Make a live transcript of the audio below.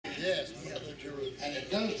Yes, Mother Jerusalem. And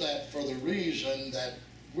it does that for the reason that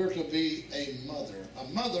we're to be a mother. A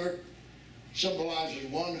mother symbolizes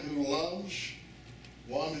one who loves,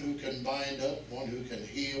 one who can bind up, one who can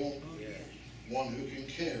heal, one who can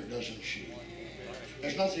care, doesn't she?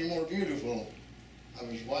 There's nothing more beautiful. I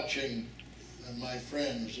was watching my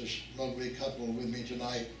friends, this lovely couple with me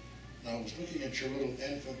tonight, and I was looking at your little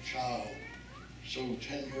infant child, so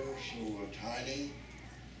tender, so tiny,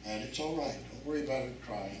 and it's all right. Don't worry about it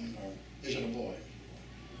crying. Or is it a boy?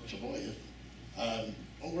 It's a boy, isn't it?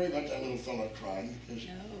 Don't worry about that little fella crying, because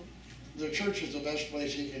the church is the best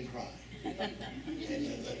place he can cry. And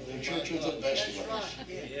the church is the best place.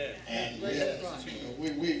 And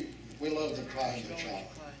we love the cry of the child.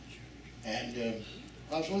 And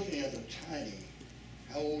I was looking at the tiny.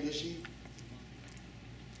 How old is he?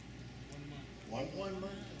 1 month.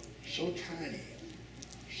 So tiny.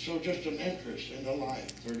 So just an interest in the life,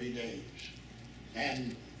 30 days.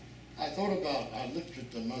 And I thought about, I looked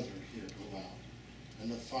at the mother here go out,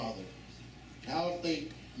 and the father. How if they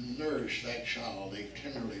nourish that child, they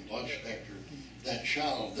tenderly watch after that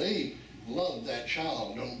child. They love that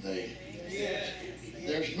child, don't they? Yes.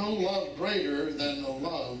 There's no love greater than the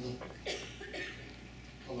love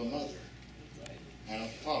of a mother and a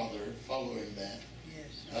father following that.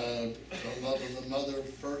 The love of the mother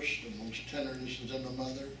first, the most tenderness is in the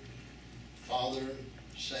mother. Father,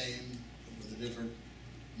 same, with a different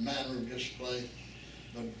manner of display.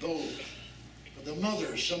 But both. But the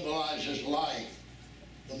mother symbolizes life.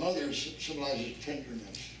 The mother symbolizes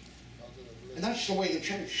tenderness. And that's the way the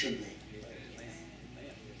church should be.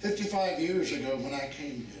 55 years ago when I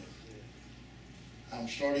came here, I'm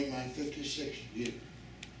starting my 56th year.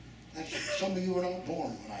 Some of you were not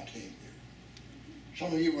born when I came here.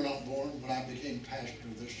 Some of you were not born when I became pastor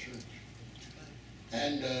of this church.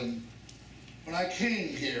 And when I came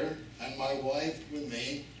here, and my wife with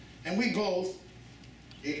me, and we both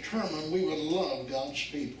determined we would love God's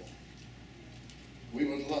people. We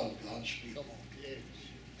would love God's people.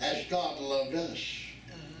 As God loved us,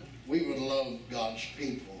 we would love God's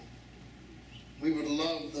people. We would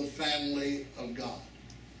love the family of God.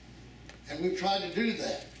 And we've tried to do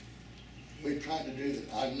that. We've tried to do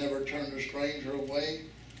that. I've never turned a stranger away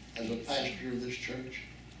as a pastor of this church.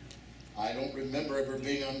 I don't remember ever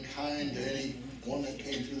being unkind to anyone that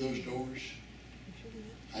came through those doors.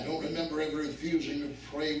 I don't remember ever refusing to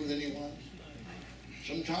pray with anyone.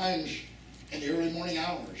 Sometimes in the early morning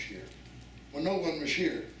hours here, when no one was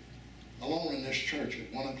here, alone in this church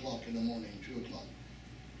at 1 o'clock in the morning, 2 o'clock,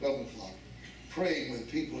 12 o'clock, praying with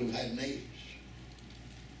people who had needs.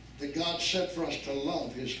 That God said for us to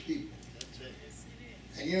love His people.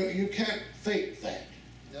 And you can't fake that.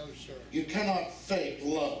 No, sir. You cannot fake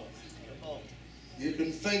love. You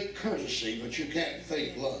can fake courtesy, but you can't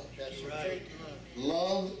fake love. That's right.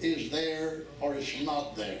 Love is there or it's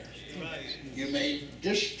not there. You may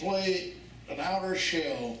display an outer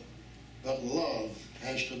shell, but love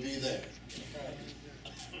has to be there.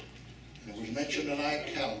 And it was mentioned tonight,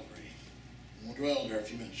 Calvary. We'll dwell there a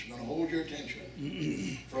few minutes. I'm going to hold your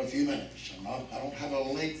attention for a few minutes. I don't have a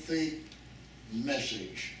lengthy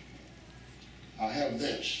message. I have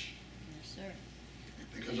this. Yes, sir.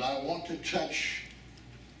 Because I want to touch,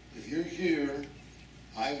 if you're here,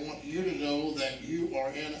 I want you to know that you are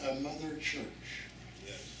in a mother church.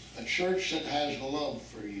 Yes. A church that has love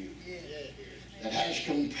for you. Yes. That has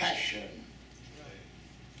compassion.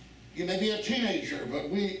 Right. You may be a teenager, but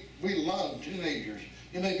we love teenagers.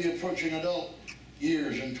 You may be approaching adult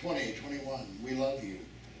years in 20, 21. We love you.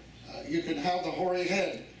 You can have the hoary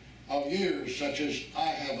head of years such as I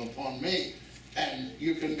have upon me, and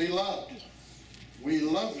you can be loved. We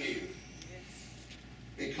love you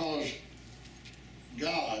because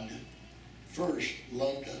God first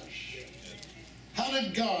loved us. How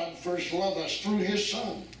did God first love us? Through His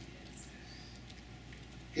Son.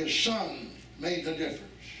 His Son made the difference.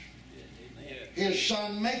 His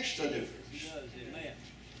Son makes the difference.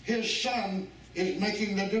 His Son is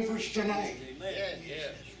making the difference tonight.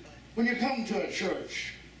 When you come to a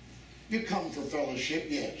church, you come for fellowship,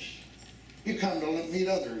 yes. You come to meet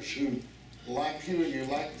others who like you and you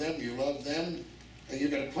like them, you love them, and you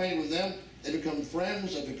get acquainted with them. They become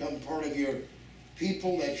friends, they become part of your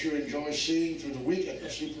people that you enjoy seeing through the week at the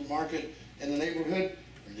supermarket, in the neighborhood,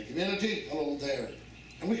 in the community. Hello there.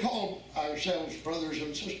 And we call ourselves brothers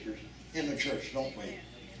and sisters in the church, don't we?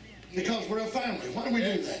 Because we're a family. Why do we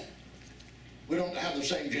do that? We don't have the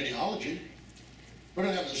same genealogy. We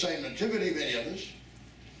don't have the same nativity, many of us.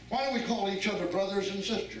 Why do we call each other brothers and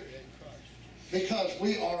sisters? Because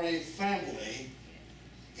we are a family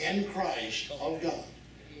in Christ of God.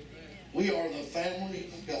 We are the family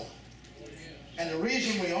of God. And the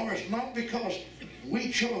reason we are is not because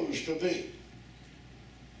we chose to be.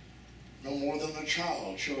 No more than a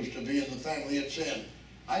child chose to be in the family it's in.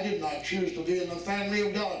 I did not choose to be in the family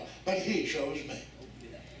of God, but He chose me.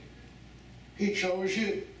 He chose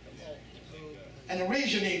you. And the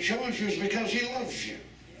reason He chose you is because He loves you.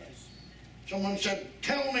 Someone said,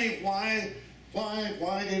 tell me why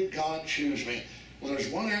did God choose me? Well, there's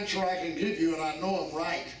one answer I can give you, and I know I'm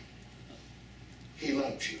right. He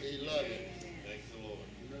loves you. He loves you. Thank the Lord.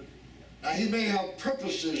 Now, He may have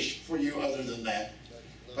purposes for you other than that,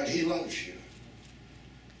 but He loves you.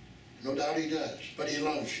 No doubt He does, but He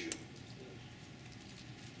loves you.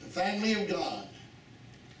 The family of God,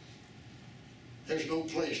 there's no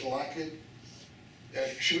place like it. There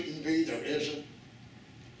shouldn't be, there isn't.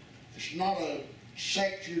 It's not a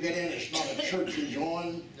sect you get in, it's not a church you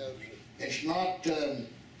join. No, sir. It's not a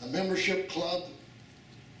membership club.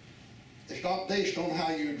 It's not based on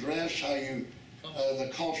how you dress, how you, the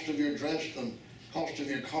cost of your dress, the cost of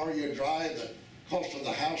your car you drive, the cost of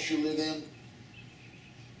the house you live in.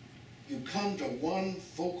 You come to one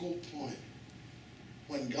focal point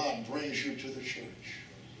when God brings you to the church.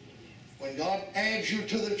 When God adds you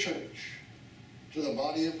to the church, to the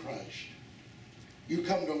body of Christ, you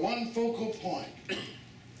come to one focal point,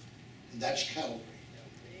 and that's Calvary.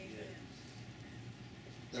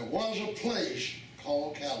 There was a place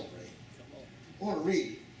called Calvary. I want to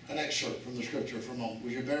read an excerpt from the scripture for a moment.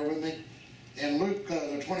 Would you bear with me? In Luke,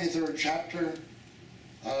 the 23rd chapter,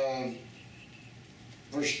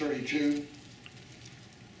 verse 32.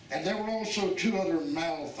 And there were also two other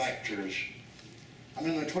malefactors. I'm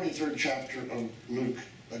in the 23rd chapter of Luke,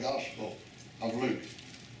 the Gospel of Luke.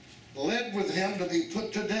 Led with him to be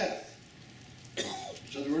put to death.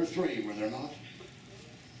 So there were three, were there not?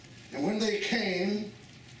 And when they came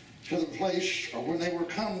to the place, or when they were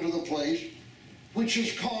come to the place, which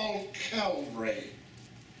is called Calvary.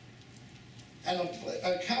 And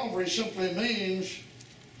a Calvary simply means,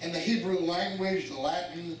 in the Hebrew language, the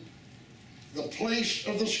Latin, the place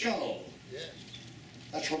of the skull. Yes.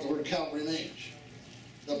 That's what the word Calvary means.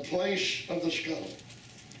 The place of the skull.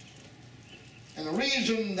 And the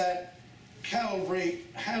reason that Calvary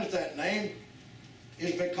has that name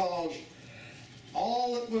is because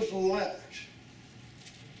all that was left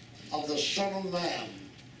of the Son of Man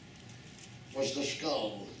was the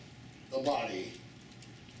skull, the body.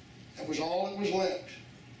 That was all that was left.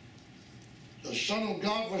 The Son of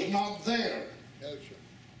God was not there. No, sir.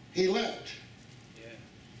 He left. Yeah.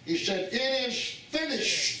 He said, it is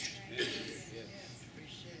finished. Yeah.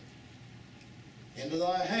 Into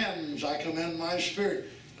thy hands I commend my spirit.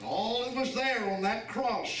 And all that was there on that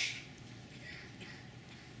cross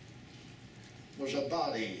was a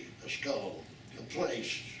body, a skull, the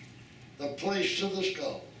place of the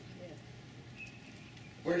skull.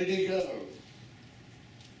 Where did he go?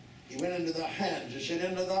 He went into the hands. He said,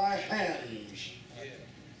 into thy hands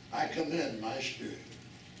I commend my spirit.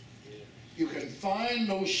 You can find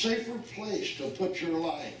no safer place to put your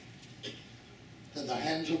life than the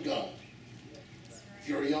hands of God. If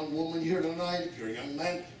you're a young woman here tonight, if you're a young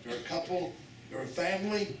man, if you're a couple, you're a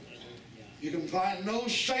family, you can find no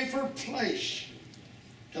safer place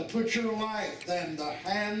to put your life than the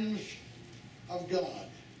hands of God.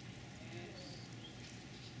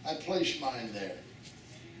 I place mine there.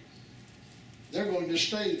 They're going to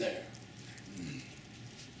stay there.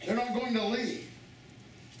 They're not going to leave.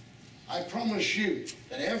 I promise you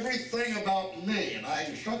that everything about me, and I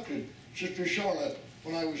instructed Sister Charlotte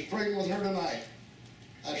when I was praying with her tonight,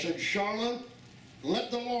 I said, Charlotte,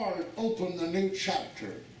 let the Lord open the new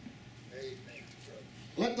chapter. Amen.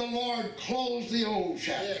 Let the Lord close the old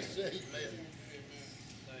chapter. Yes, amen.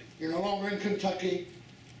 You're no longer in Kentucky.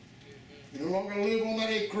 You no longer live on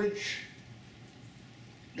that acreage.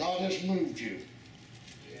 God has moved you.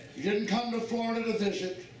 You didn't come to Florida to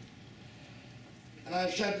visit. And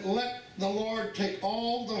I said, let the Lord take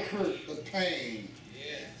all the hurt, the pain.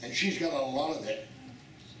 Yes. And she's got a lot of it.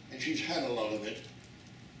 And she's had a lot of it.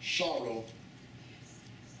 Sorrow.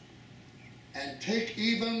 And take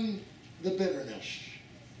even the bitterness.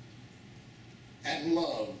 And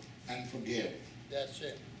love and forgive. That's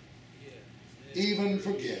it. Even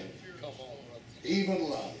forgive. Come on, brother. Even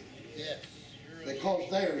love. Yes. Because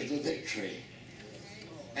there's the victory.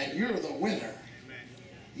 And you're the winner.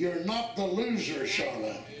 You're not the loser,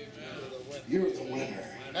 Charlotte. You're the winner.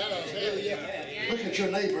 Hallelujah. Look at your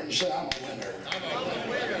neighbor and say, I'm a winner. I'm a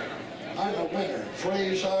winner. I'm a winner.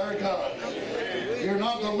 Praise our God. You're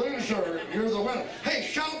not the loser. You're the winner. Hey,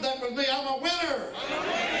 shout that with me. I'm a winner. I'm a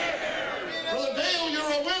winner. Brother Dale,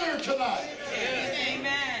 you're a winner tonight.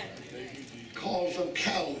 Amen. Cause of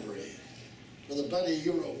Calvary. Brother Buddy,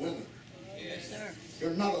 you're a winner. Yes, sir.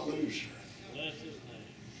 You're not a loser.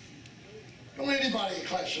 Don't anybody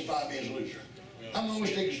classify me as a loser. I'm the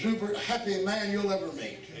most exuberant, happy man you'll ever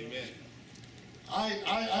meet. Amen.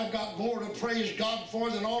 I've got more to praise God for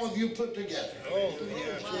than all of you put together. Oh,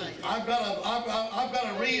 yes. I've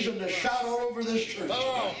got a reason to shout all over this church.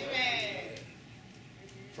 Oh.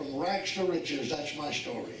 From rags to riches, that's my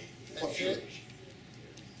story. What's yours?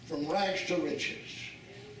 From rags to riches.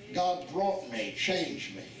 God brought me,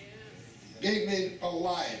 changed me, gave me a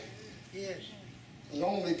life that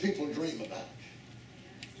only people dream about.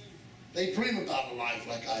 They dream about a life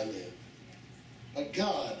like I live. But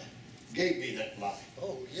God gave me that life.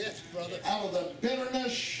 Oh, yes, brother. Out of the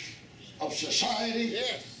bitterness of society,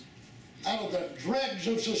 Yes. out of the dregs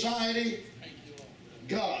of society,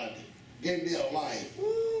 God gave me a life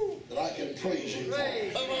that I can praise Him for.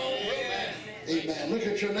 Come on, amen. Amen. Look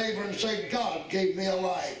at your neighbor and say, God gave me a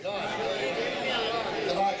life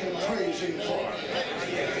that I can praise Him for.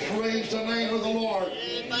 Praise the name of the Lord.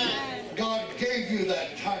 God gave you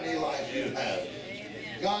that tiny life you have.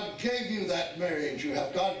 God gave you that marriage you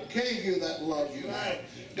have. God gave you that love you have.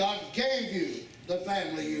 God gave you the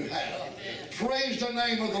family you have. Praise the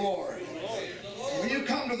name of the Lord. When you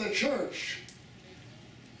come to the church,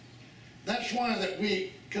 that's why that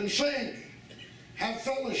we can sing, have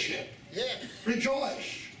fellowship,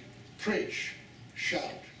 rejoice, preach, shout,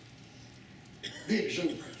 be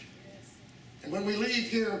exuberant. And when we leave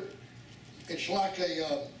here, it's like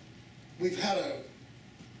we've had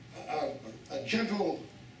a gentle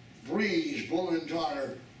breeze blow into our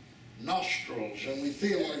nostrils and we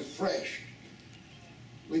feel refreshed.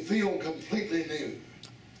 We feel completely new.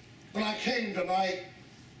 When I came tonight,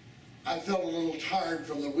 I felt a little tired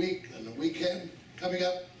from the week and the weekend coming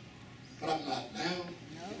up, but I'm not now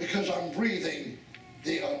because I'm breathing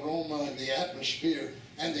the aroma and the atmosphere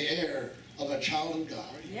and the air of a child of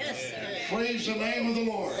God. Yes, sir. Praise the name of the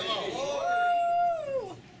Lord.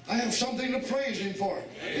 I have something to praise Him for.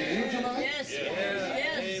 Did you tonight? Yes,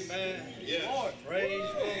 yes. Amen. Yes. Praise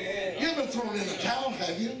the Lord. You haven't thrown in the towel,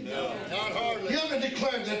 have you? No, not hardly. You haven't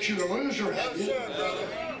declared that you're a loser, have you? No, sir, brother.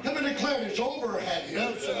 You haven't declared it's over, have you?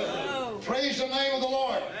 No, sir. No. Praise the name of the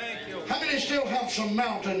Lord. Thank you. How many still have some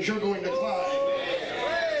mountains you're going to climb?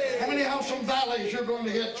 How many have some valleys you're going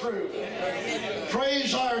to get through?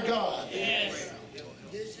 Praise our God.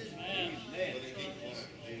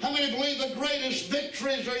 How many believe the greatest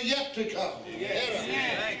victories are yet to come?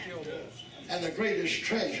 Yes. Thank you. And the greatest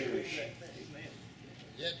treasures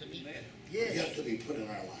Yet to be. yet to be put in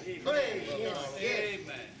our life. Praise God.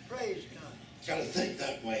 Amen. Praise God. Got to think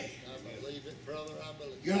that way. I believe it, brother. I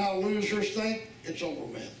believe it. You know how losers think? It's over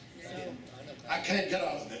with. I can't get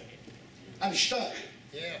out of it. I'm stuck.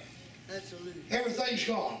 Yeah. That's a loser. Everything's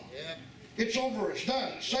gone. Yeah. It's over. It's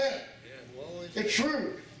done. It's said. Woe is It's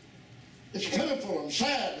true. It's pitiful. I'm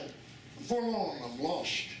sad. I'm forlorn. I'm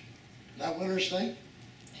lost. Now, winners think,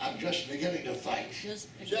 I'm just beginning to fight. just.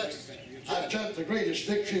 I've got the greatest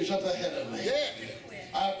victories up ahead of me. Yes.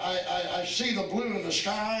 I see the blue in the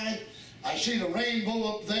sky. I see the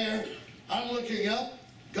rainbow up there. I'm looking up.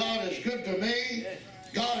 God is good to me.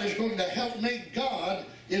 God is going to help me. God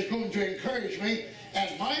is going to encourage me.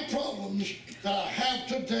 And my problems that I have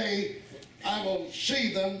today, I will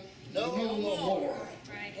see them no more.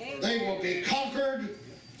 They will be conquered,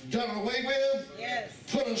 done away with,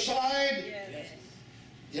 put aside.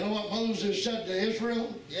 You know what Moses said to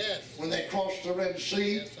Israel Yes. when they crossed the Red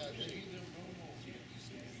Sea? Yes, I do.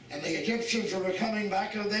 And the Egyptians were coming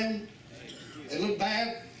back at them. They looked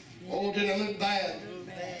bad. Oh, did it look bad?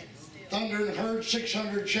 Thunder and heard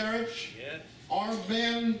 600 chariots, armed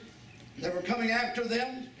men. They were coming after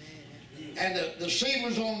them. And the sea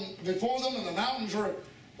was on before them and the mountains were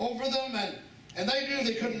over them. And they knew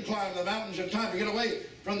they couldn't climb the mountains in time to get away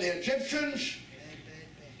from the Egyptians.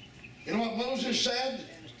 You know what Moses said?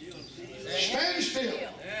 Stand still.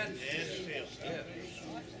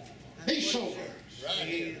 Be sober. Right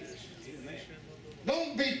here.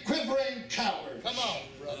 Don't be quivering cowards. Come on,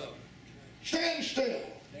 brother. Stand still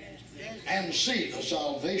and see the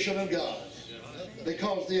salvation of God.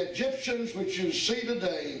 Because the Egyptians which you see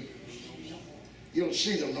today, you'll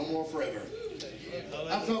see them no more forever.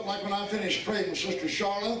 I felt like when I finished praying with Sister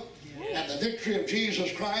Charlotte and the victory of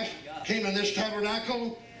Jesus Christ came in this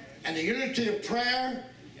tabernacle and the unity of prayer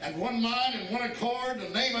and one mind and one accord, the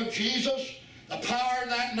name of Jesus, the power in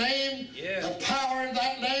that name, the power in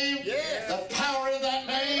that name, the power in that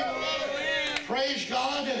name. Praise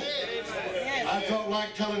God. I felt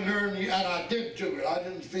like telling her, and I did to her. I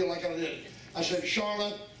didn't feel like I did. I said,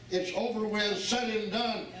 Charlotte, it's over with, said and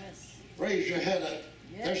done. Raise your head up.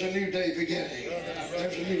 There's a new day beginning.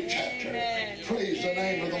 There's a new chapter. Praise the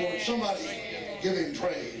name of the Lord. Somebody give him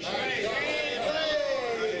praise. Amen,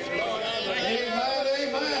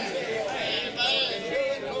 amen.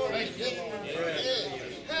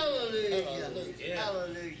 Hallelujah.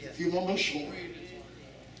 Hallelujah. A few moments more.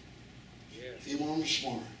 A few moments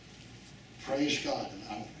more. Praise God.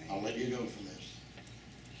 And I'll let you go from this.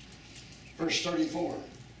 Verse 34.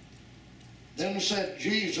 Then said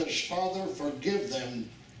Jesus, Father, forgive them,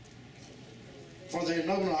 for they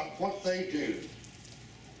know not what they do.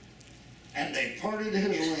 And they parted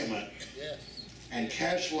his raiment and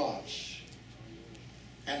cast lots.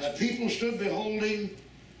 And the people stood beholding,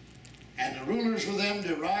 and the rulers with them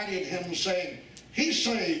derided him, saying, He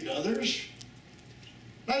saved others.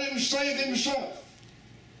 Let him save himself.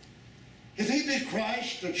 If he be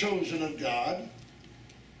Christ, the chosen of God.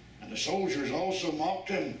 And the soldiers also mocked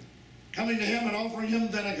him, coming to him and offering him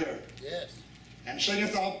vinegar. And saying,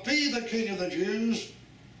 If thou be the King of the Jews,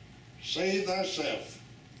 save thyself.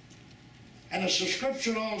 And a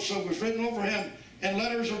subscription also was written over him in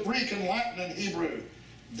letters of Greek and Latin and Hebrew.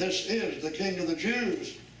 This is the King of the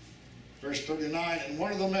Jews. Verse 39, and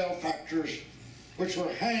one of the malefactors which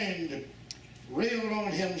were hanged railed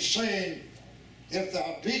on him, saying, If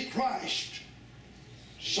thou be Christ,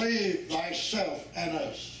 save thyself and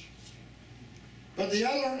us. But the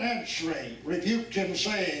other answering rebuked him,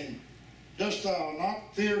 saying, Dost thou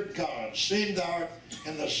not fear God, seeing thou art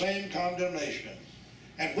in the same condemnation?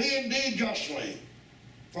 And we indeed justly,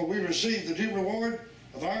 for we receive the due reward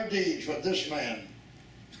of our deeds, but this man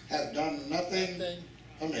hath done nothing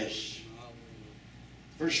amiss.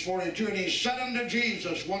 Verse 42, and he said unto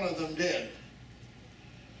Jesus, one of them did,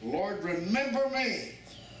 Lord, remember me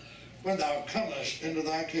when thou comest into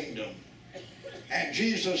thy kingdom. And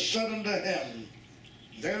Jesus said unto him,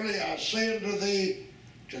 Verily I say unto thee,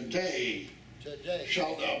 today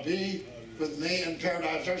shalt thou be with me in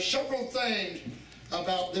paradise. There's several things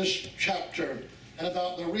about this chapter and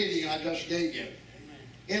about the reading I just gave you.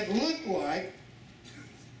 It looked like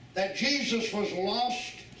that Jesus was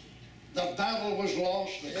lost, the battle was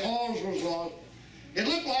lost, the cause was lost. It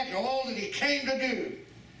looked like all that he came to do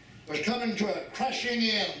was coming to a crushing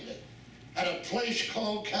end at a place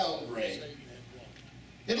called Calvary.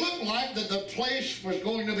 It looked like that the place was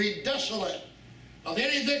going to be desolate of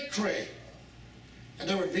any victory. And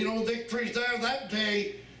there would be no victories there that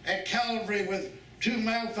day at Calvary, with two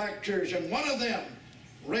malefactors, and one of them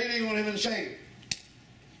railing on him and saying,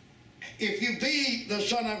 If you be the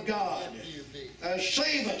Son of God,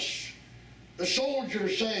 save us. The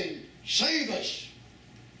soldiers saying, Save us.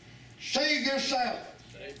 Save yourself.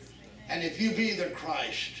 And if you be the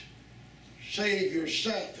Christ, save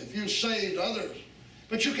yourself. If you saved others.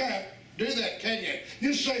 But you can't do that, can you?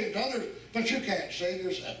 You saved others, but you can't save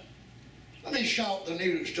yourself. Let me shout the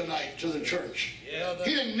news tonight to the church.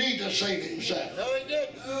 He didn't need to save himself. No, he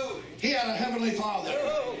didn't. He had a heavenly Father.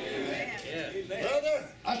 Brother.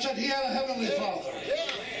 I said he had a heavenly Father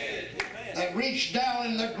that reached down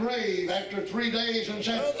in the grave after 3 days and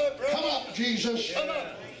said, Come up, Jesus,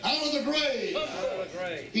 out of the grave.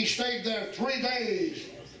 He stayed there 3 days.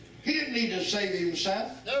 He didn't need to save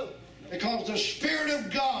himself. No. Because the Spirit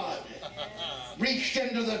of God reached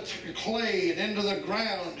into the clay and into the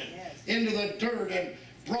ground and into the dirt and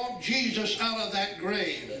brought Jesus out of that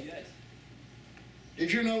grave.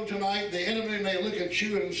 Did you know tonight the enemy may look at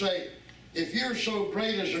you and say, if you're so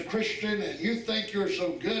great as a Christian and you think you're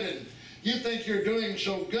so good and you think you're doing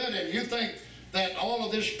so good and you think that all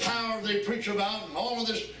of this power they preach about and all of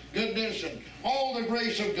this goodness and all the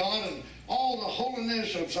grace of God and all the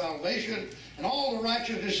holiness of salvation and all the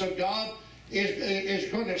righteousness of God is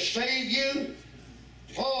going to save you,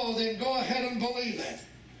 oh, then go ahead and believe that.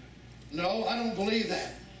 No, I don't believe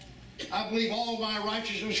that. I believe all my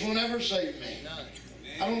righteousness will never save me.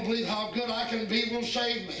 I don't believe how good I can be will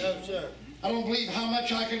save me. No, sir. I don't believe how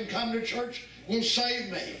much I can come to church will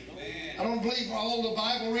save me. I don't believe all the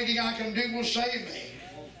Bible reading I can do will save me.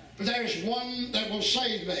 But there's one that will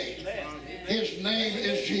save me. His name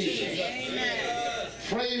is Jesus.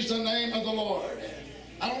 Praise the name of the Lord.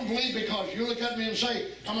 I don't believe because you look at me and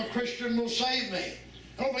say, I'm a Christian will save me.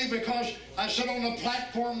 I don't believe because I sit on a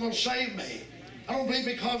platform will save me. I don't believe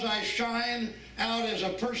because I shine out as a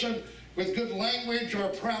person with good language or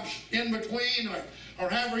perhaps in between or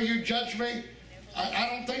however you judge me. I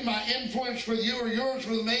don't think my influence with you or yours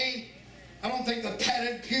with me. I don't think the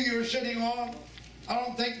padded pew you're sitting on. I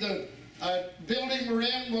don't think the building we're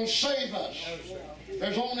in will save us.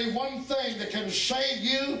 There's only one thing that can save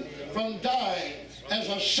you from dying as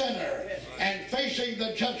a sinner and facing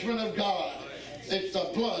the judgment of God. It's the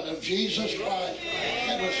blood of Jesus Christ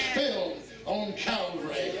that was spilled on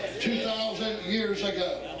Calvary 2,000 years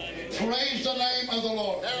ago. Praise the name of the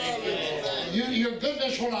Lord. Your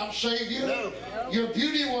goodness will not save you. Your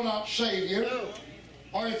beauty will not save you.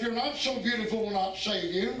 Or if you're not so beautiful, will not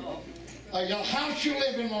save you. Your house you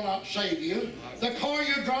live in will not save you. The car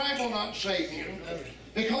you drive will not save you.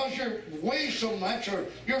 Because you weigh so much or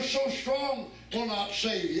you're so strong will not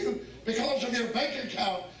save you. Because of your bank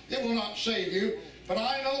account, it will not save you. But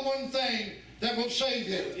I know one thing that will save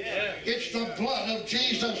you. It's the blood of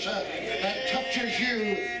Jesus that touches you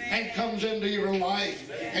and comes into your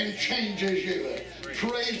life and changes you.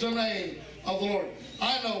 Praise the name of the Lord.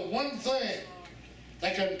 I know one thing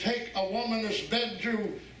that can take a woman that's been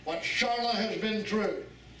through what Charlotte has been through,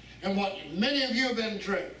 and what many of you have been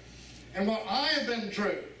through, and what I have been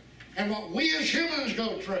through, and what we as humans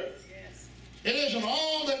go through. It isn't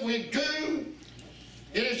all that we do.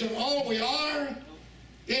 It isn't all we are.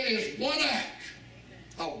 It is one act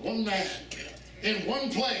of one man in one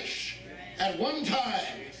place at one time.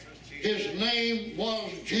 His name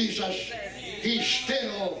was Jesus. He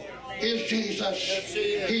still is Jesus.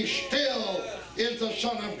 He still is the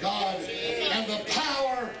Son of God. And the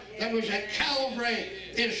power that was at Calvary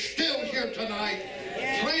is still here tonight.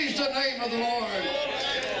 Praise the name of the Lord.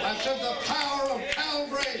 I said the power of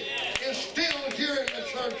Calvary is still here in the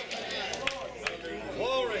church.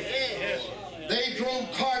 Glory. They drove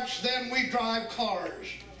carts, then we drive cars.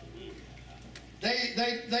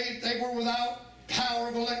 They were without power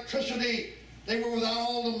of electricity. They were without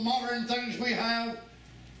all the modern things we have.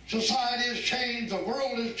 Society has changed. The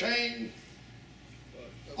world has changed.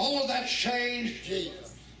 All of that's changed.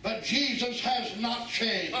 Jesus. But Jesus has not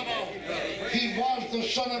changed. He was the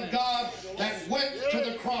Son of God that went to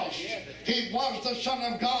the cross. He was the Son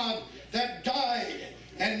of God that died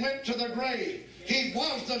and went to the grave. He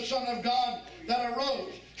was the Son of God that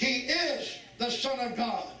arose. He is the Son of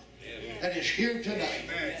God that is here tonight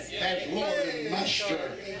as Lord and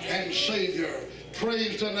Master and Savior.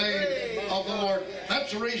 Praise the name of the Lord.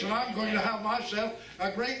 That's the reason I'm going to have myself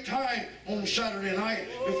a great time on Saturday night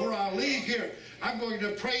before I leave here. I'm going to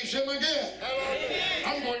praise Him again.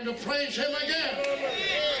 I'm going to praise Him again.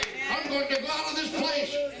 I'm going to go out of this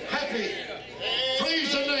place happy.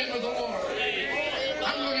 Praise the name of the Lord.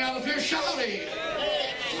 I'm going out of here shouting.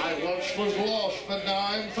 I once was lost, but now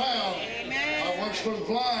I'm found. I once was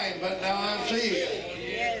blind, but now I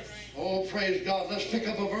see. Oh, praise God. Let's pick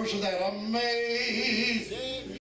up a verse of that. Amazing